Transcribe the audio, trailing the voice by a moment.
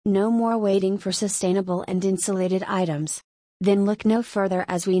No more waiting for sustainable and insulated items. Then look no further,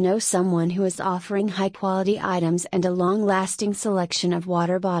 as we know someone who is offering high quality items and a long lasting selection of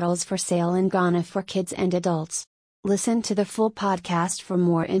water bottles for sale in Ghana for kids and adults. Listen to the full podcast for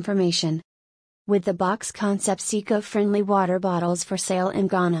more information. With the Box Concepts eco-friendly water bottles for sale in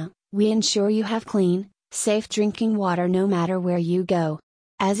Ghana, we ensure you have clean, safe drinking water no matter where you go.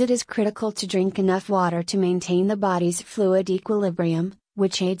 As it is critical to drink enough water to maintain the body's fluid equilibrium,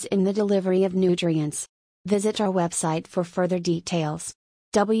 which aids in the delivery of nutrients. Visit our website for further details.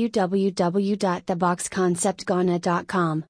 www.theboxconceptghana.com